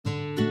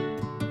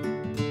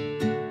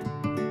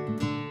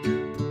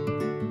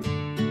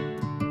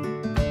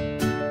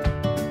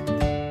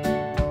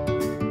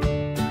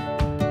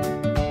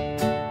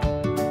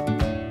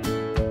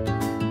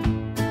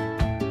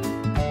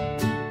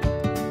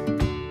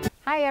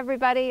Hi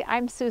everybody,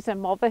 I'm Susan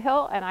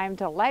Mulvihill and I'm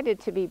delighted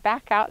to be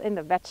back out in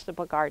the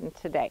vegetable garden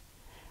today.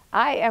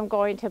 I am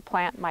going to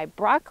plant my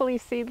broccoli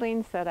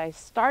seedlings that I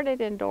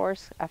started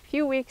indoors a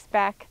few weeks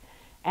back,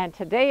 and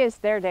today is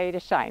their day to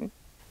shine.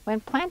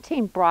 When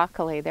planting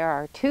broccoli, there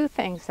are two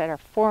things that are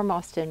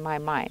foremost in my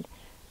mind.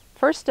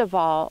 First of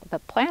all, the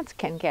plants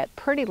can get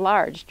pretty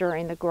large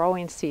during the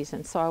growing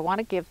season, so I want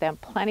to give them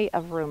plenty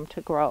of room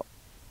to grow.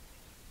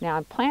 Now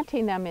I'm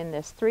planting them in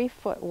this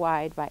 3-foot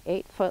wide by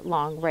 8-foot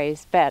long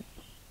raised bed.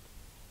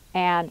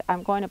 And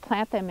I'm going to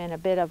plant them in a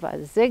bit of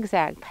a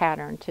zigzag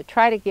pattern to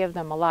try to give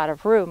them a lot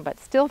of room,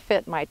 but still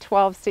fit my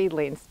 12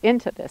 seedlings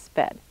into this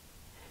bed.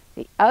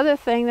 The other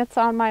thing that's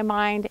on my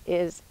mind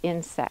is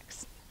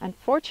insects.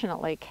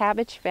 Unfortunately,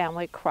 cabbage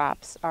family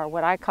crops are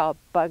what I call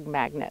bug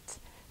magnets.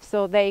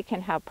 So they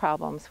can have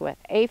problems with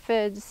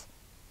aphids,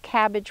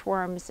 cabbage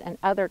worms, and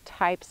other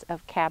types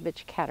of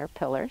cabbage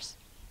caterpillars.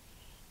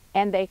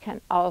 And they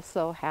can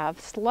also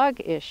have slug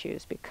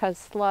issues because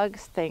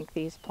slugs think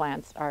these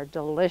plants are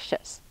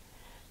delicious.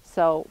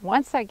 So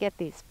once I get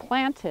these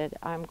planted,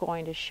 I'm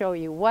going to show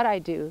you what I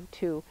do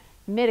to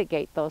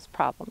mitigate those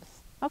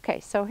problems. Okay,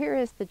 so here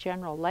is the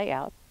general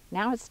layout.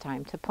 Now it's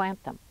time to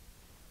plant them.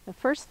 The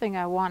first thing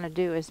I want to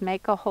do is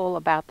make a hole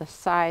about the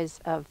size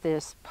of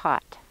this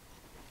pot.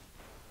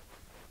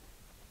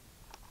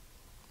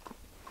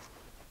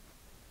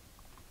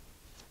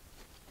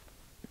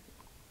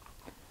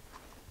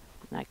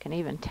 I can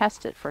even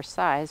test it for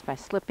size by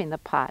slipping the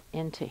pot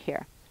into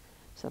here.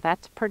 So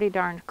that's pretty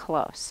darn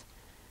close.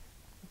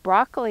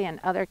 Broccoli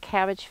and other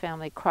cabbage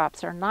family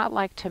crops are not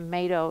like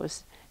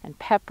tomatoes and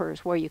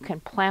peppers where you can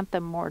plant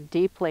them more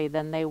deeply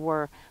than they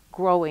were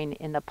growing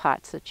in the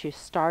pots that you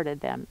started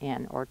them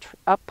in or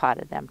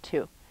up-potted them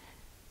to.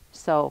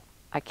 So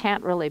I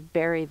can't really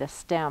bury the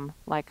stem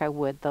like I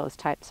would those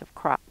types of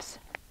crops.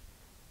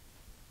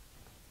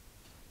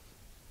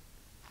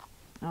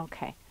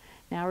 Okay.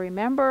 Now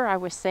remember, I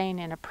was saying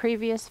in a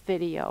previous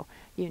video,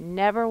 you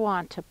never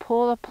want to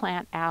pull the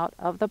plant out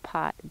of the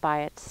pot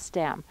by its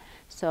stem.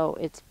 So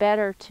it's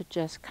better to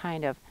just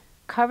kind of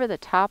cover the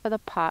top of the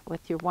pot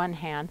with your one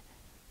hand,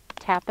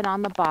 tap it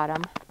on the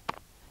bottom,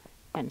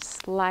 and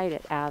slide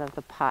it out of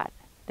the pot.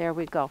 There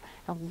we go.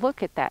 And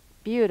look at that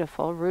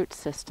beautiful root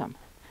system.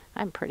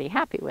 I'm pretty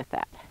happy with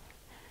that.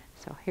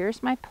 So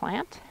here's my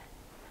plant.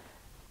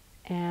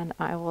 And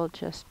I will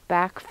just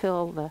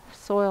backfill the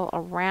soil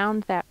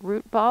around that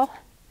root ball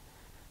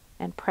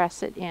and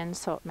press it in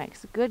so it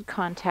makes good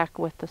contact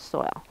with the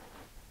soil.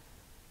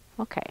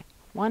 Okay,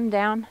 1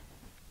 down,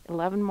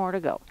 11 more to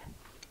go.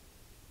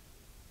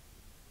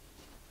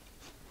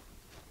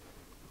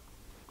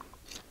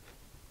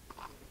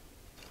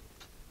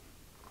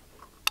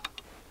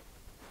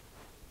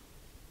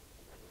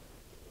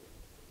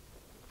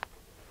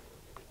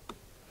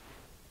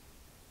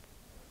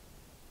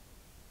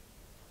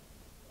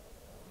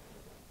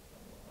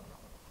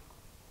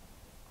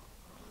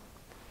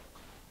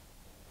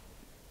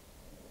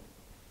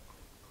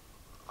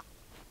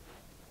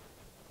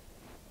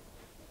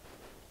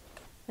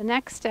 The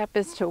next step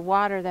is to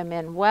water them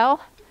in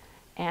well,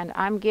 and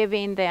I'm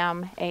giving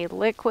them a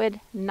liquid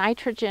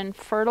nitrogen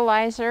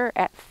fertilizer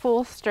at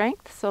full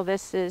strength. So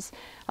this is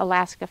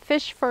Alaska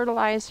fish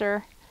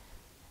fertilizer,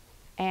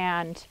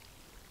 and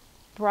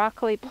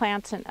broccoli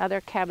plants and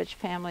other cabbage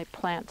family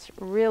plants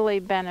really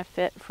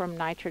benefit from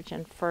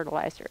nitrogen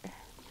fertilizer.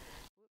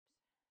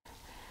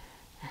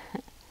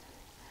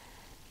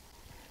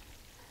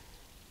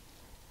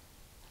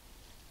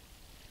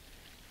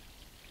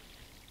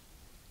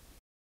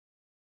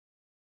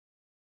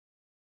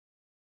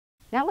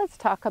 Now let's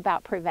talk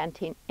about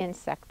preventing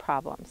insect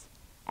problems.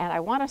 And I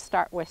want to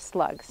start with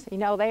slugs. You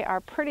know, they are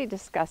pretty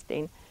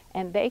disgusting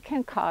and they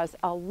can cause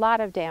a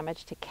lot of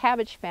damage to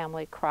cabbage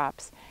family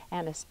crops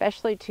and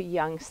especially to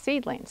young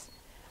seedlings.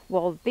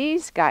 Well,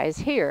 these guys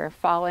here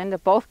fall into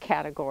both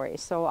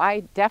categories, so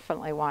I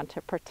definitely want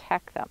to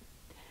protect them.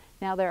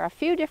 Now there are a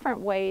few different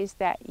ways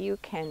that you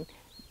can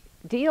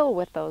deal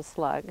with those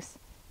slugs,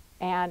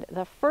 and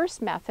the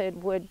first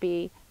method would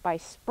be by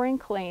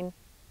sprinkling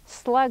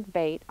slug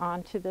bait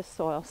onto the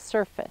soil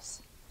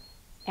surface.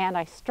 And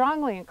I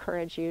strongly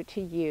encourage you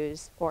to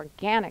use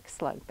organic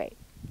slug bait.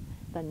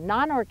 The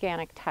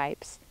non-organic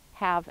types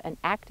have an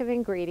active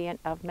ingredient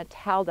of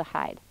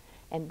metaldehyde,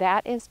 and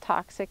that is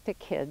toxic to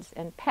kids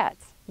and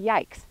pets.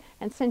 Yikes.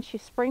 And since you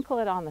sprinkle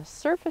it on the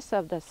surface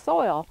of the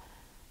soil,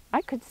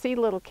 I could see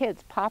little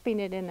kids popping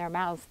it in their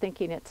mouths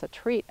thinking it's a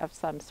treat of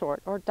some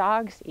sort, or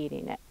dogs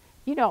eating it.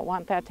 You don't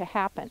want that to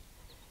happen.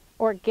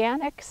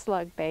 Organic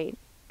slug bait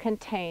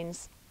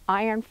contains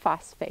iron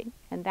phosphate,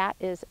 and that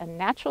is a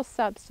natural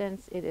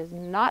substance. It is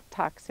not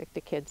toxic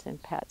to kids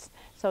and pets,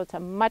 so it's a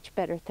much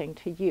better thing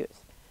to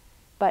use.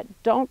 But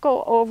don't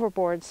go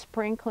overboard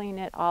sprinkling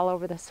it all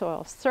over the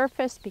soil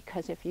surface,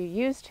 because if you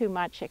use too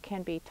much, it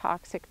can be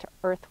toxic to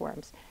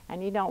earthworms,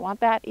 and you don't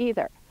want that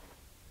either.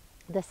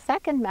 The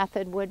second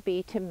method would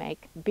be to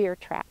make beer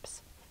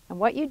traps. And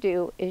what you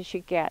do is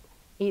you get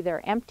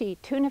either empty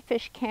tuna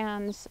fish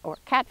cans or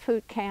cat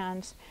food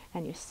cans,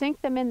 and you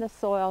sink them in the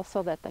soil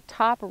so that the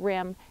top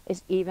rim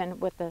is even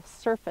with the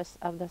surface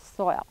of the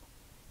soil.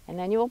 And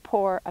then you'll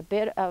pour a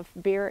bit of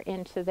beer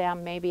into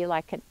them, maybe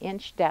like an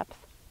inch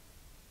depth.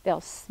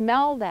 They'll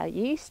smell the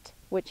yeast,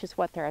 which is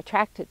what they're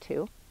attracted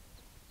to,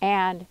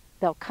 and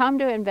they'll come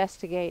to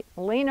investigate,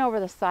 lean over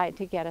the side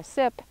to get a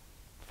sip,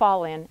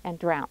 fall in and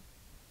drown.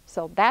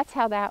 So that's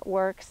how that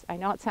works. I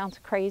know it sounds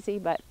crazy,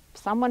 but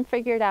someone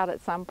figured out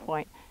at some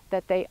point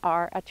that they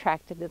are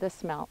attracted to the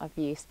smell of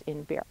yeast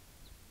in beer.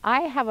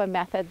 I have a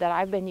method that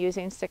I've been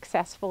using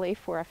successfully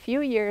for a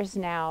few years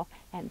now,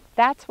 and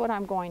that's what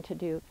I'm going to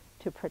do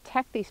to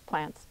protect these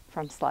plants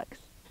from slugs.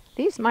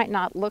 These might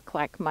not look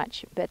like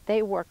much, but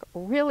they work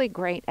really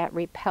great at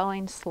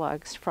repelling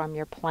slugs from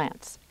your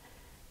plants.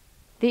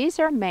 These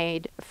are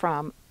made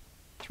from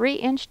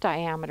 3-inch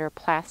diameter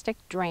plastic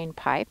drain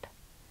pipe,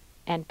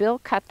 and Bill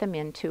cut them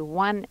into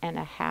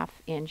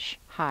 1.5-inch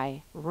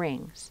high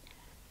rings.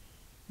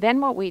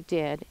 Then what we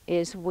did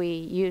is we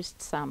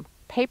used some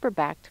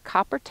paper-backed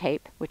copper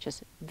tape, which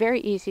is very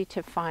easy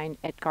to find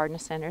at garden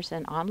centers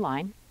and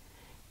online,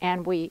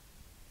 and we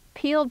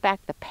peeled back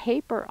the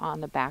paper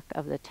on the back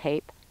of the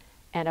tape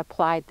and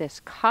applied this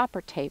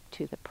copper tape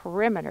to the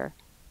perimeter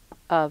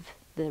of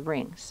the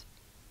rings.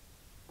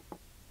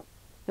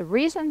 The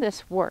reason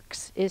this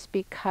works is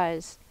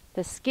because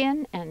the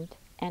skin and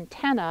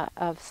antenna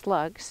of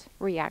slugs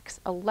reacts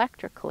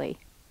electrically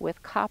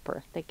with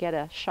copper. They get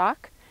a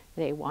shock,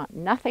 they want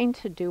nothing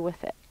to do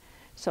with it.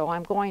 So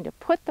I'm going to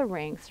put the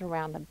rings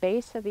around the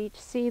base of each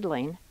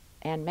seedling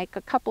and make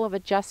a couple of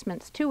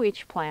adjustments to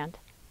each plant,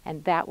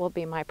 and that will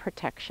be my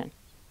protection.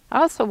 I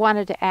also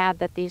wanted to add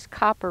that these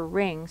copper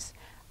rings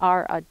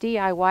are a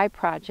DIY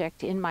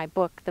project in my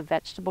book, The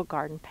Vegetable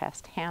Garden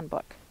Pest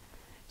Handbook.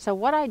 So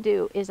what I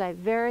do is I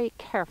very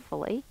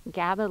carefully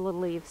gather the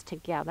leaves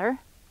together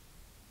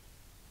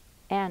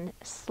and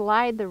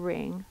slide the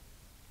ring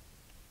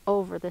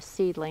over the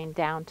seedling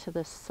down to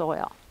the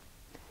soil.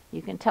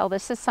 You can tell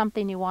this is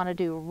something you want to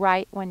do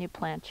right when you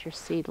plant your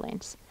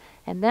seedlings.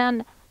 And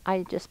then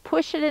I just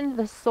push it into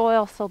the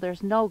soil so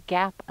there's no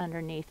gap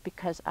underneath,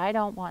 because I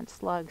don't want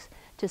slugs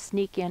to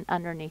sneak in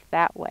underneath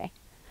that way.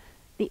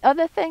 The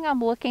other thing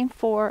I'm looking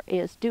for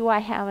is, do I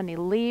have any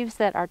leaves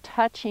that are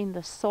touching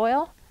the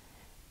soil?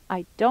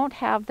 I don't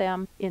have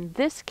them in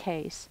this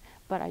case,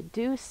 but I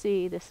do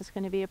see this is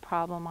going to be a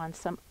problem on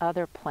some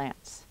other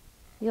plants.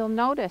 You'll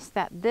notice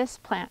that this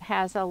plant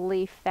has a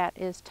leaf that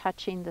is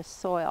touching the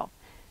soil.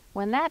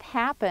 When that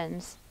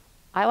happens,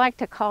 I like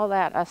to call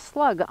that a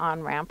slug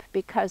on-ramp,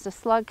 because the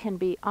slug can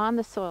be on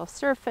the soil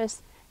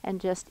surface and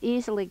just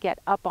easily get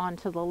up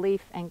onto the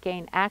leaf and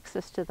gain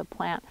access to the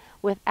plant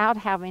without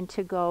having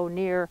to go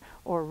near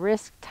or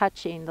risk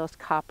touching those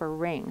copper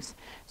rings.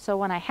 So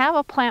when I have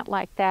a plant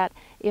like that,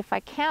 if I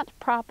can't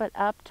prop it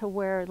up to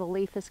where the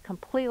leaf is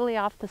completely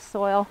off the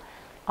soil,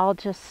 I'll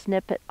just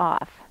snip it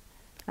off.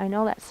 I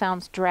know that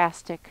sounds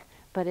drastic,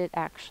 but it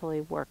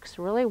actually works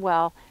really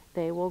well.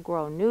 They will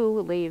grow new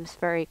leaves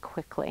very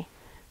quickly.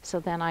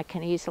 So then I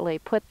can easily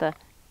put the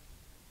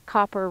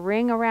copper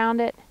ring around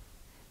it,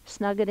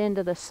 snug it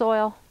into the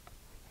soil,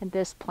 and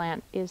this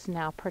plant is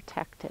now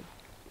protected.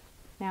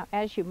 Now,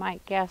 as you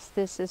might guess,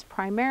 this is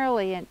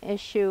primarily an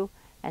issue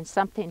and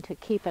something to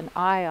keep an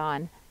eye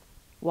on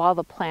while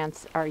the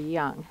plants are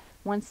young.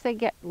 Once they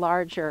get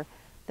larger,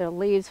 their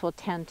leaves will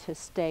tend to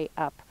stay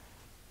up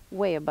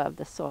way above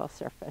the soil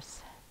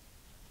surface.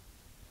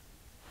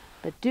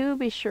 But do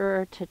be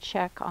sure to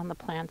check on the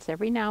plants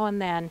every now and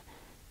then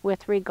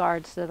with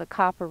regards to the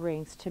copper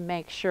rings to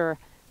make sure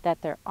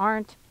that there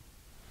aren't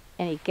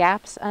any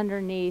gaps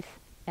underneath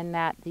and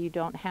that you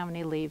don't have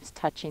any leaves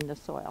touching the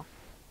soil.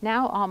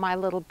 Now all my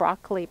little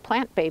broccoli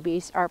plant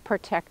babies are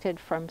protected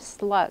from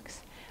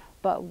slugs.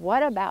 But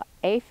what about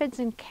aphids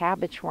and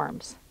cabbage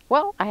worms?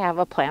 Well, I have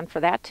a plan for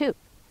that too.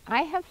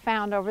 I have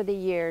found over the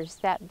years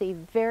that the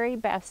very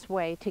best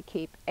way to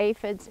keep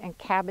aphids and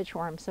cabbage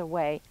worms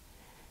away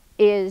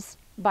is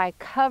by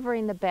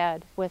covering the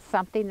bed with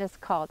something that's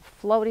called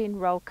floating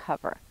row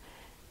cover.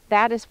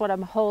 That is what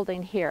I'm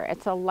holding here.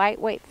 It's a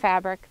lightweight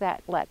fabric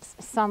that lets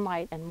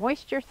sunlight and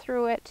moisture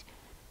through it.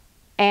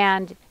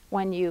 And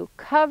when you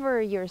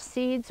cover your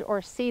seeds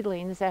or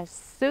seedlings as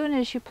soon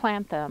as you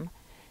plant them,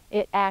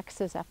 it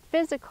acts as a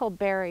physical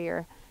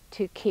barrier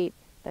to keep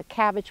the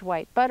cabbage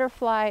white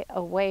butterfly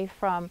away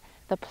from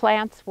the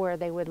plants where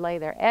they would lay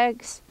their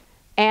eggs,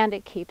 and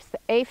it keeps the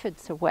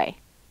aphids away.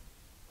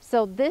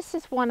 So this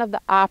is one of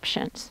the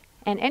options.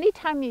 And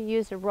anytime you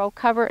use a row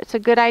cover, it's a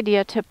good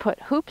idea to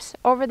put hoops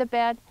over the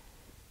bed,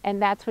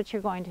 and that's what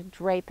you're going to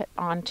drape it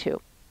onto.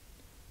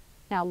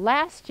 Now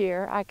last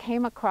year I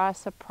came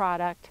across a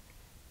product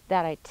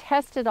that I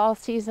tested all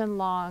season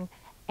long,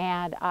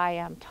 and I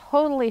am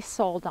totally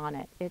sold on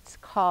it. It's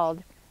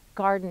called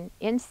garden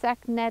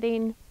insect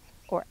netting,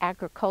 or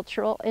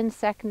agricultural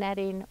insect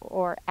netting,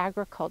 or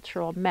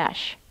agricultural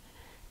mesh.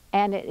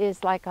 And it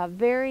is like a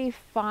very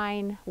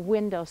fine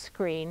window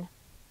screen,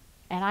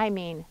 and I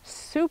mean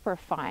super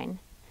fine,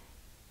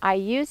 I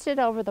used it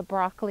over the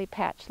broccoli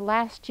patch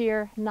last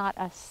year. Not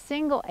a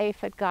single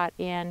aphid got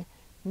in,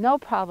 no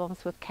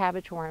problems with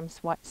cabbage worms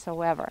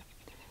whatsoever.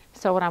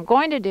 So what I'm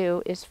going to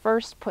do is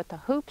first put the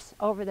hoops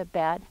over the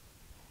bed,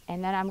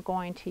 and then I'm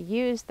going to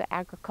use the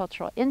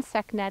agricultural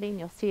insect netting.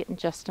 You'll see it in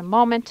just a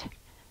moment,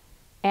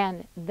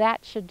 and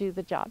that should do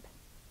the job.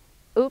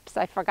 Oops,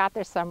 I forgot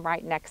there's some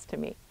right next to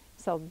me.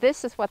 So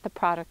this is what the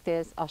product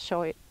is. I'll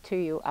show it to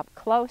you up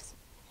close,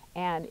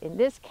 and in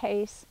this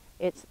case,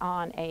 it's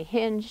on a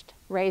hinged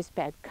raised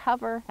bed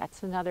cover.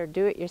 That's another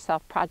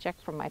do-it-yourself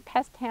project from my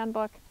pest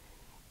handbook.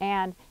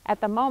 And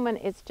at the moment,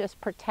 it's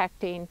just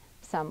protecting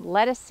some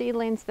lettuce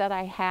seedlings that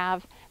I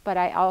have, but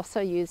I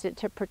also use it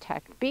to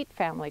protect beet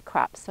family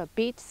crops. So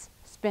beets,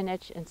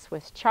 spinach, and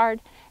Swiss chard,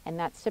 and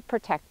that's to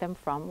protect them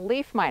from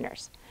leaf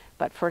miners.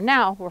 But for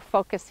now, we're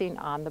focusing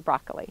on the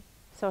broccoli.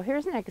 So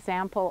here's an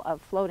example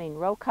of floating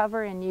row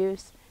cover in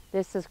use.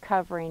 This is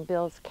covering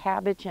Bill's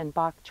cabbage and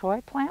bok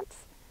choy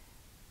plants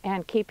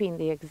and keeping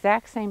the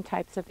exact same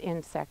types of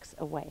insects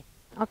away.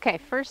 Okay,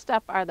 first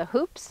up are the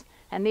hoops,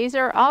 and these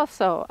are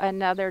also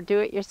another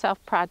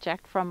do-it-yourself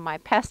project from my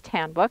pest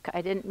handbook.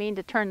 I didn't mean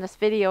to turn this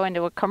video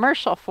into a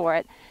commercial for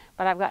it,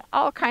 but I've got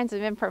all kinds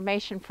of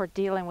information for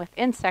dealing with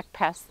insect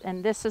pests,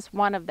 and this is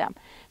one of them.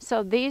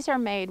 So these are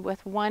made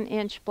with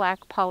 1-inch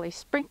black poly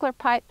sprinkler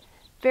pipe,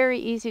 very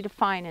easy to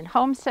find in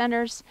home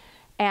centers,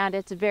 and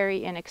it's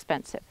very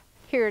inexpensive.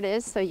 Here it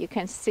is so you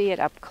can see it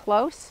up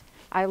close.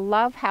 I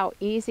love how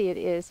easy it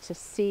is to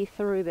see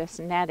through this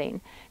netting,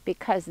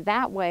 because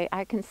that way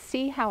I can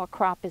see how a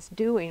crop is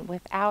doing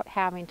without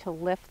having to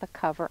lift the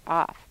cover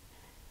off.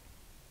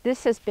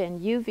 This has been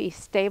UV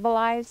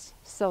stabilized,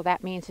 so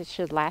that means it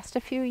should last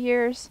a few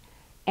years,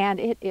 and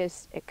it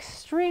is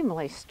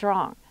extremely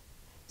strong.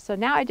 So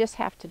now I just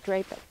have to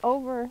drape it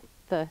over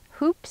the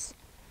hoops,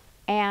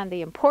 and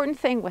the important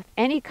thing with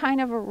any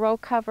kind of a row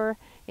cover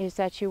is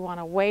that you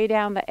want to weigh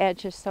down the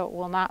edges so it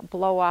will not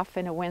blow off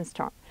in a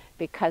windstorm.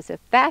 Because if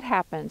that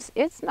happens,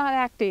 it's not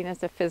acting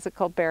as a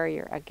physical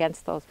barrier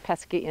against those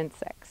pesky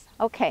insects.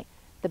 Okay,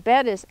 the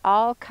bed is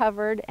all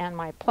covered and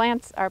my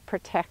plants are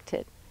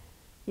protected.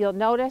 You'll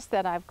notice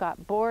that I've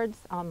got boards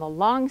on the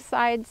long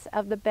sides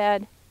of the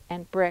bed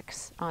and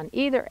bricks on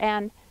either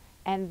end,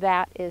 and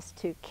that is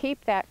to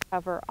keep that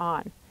cover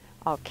on.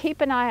 I'll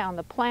keep an eye on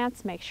the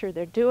plants, make sure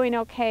they're doing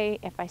okay.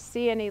 If I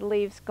see any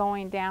leaves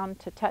going down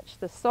to touch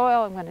the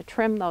soil, I'm going to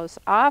trim those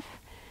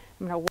off.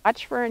 I'm going to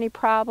watch for any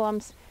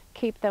problems,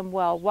 keep them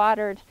well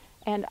watered,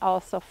 and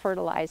also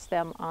fertilize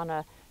them on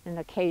an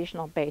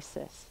occasional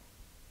basis.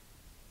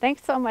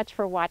 Thanks so much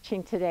for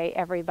watching today,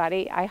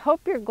 everybody. I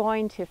hope you're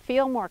going to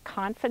feel more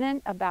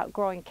confident about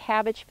growing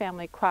cabbage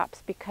family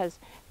crops, because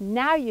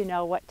now you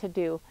know what to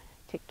do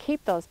to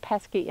keep those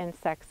pesky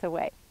insects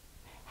away.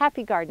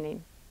 Happy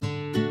gardening!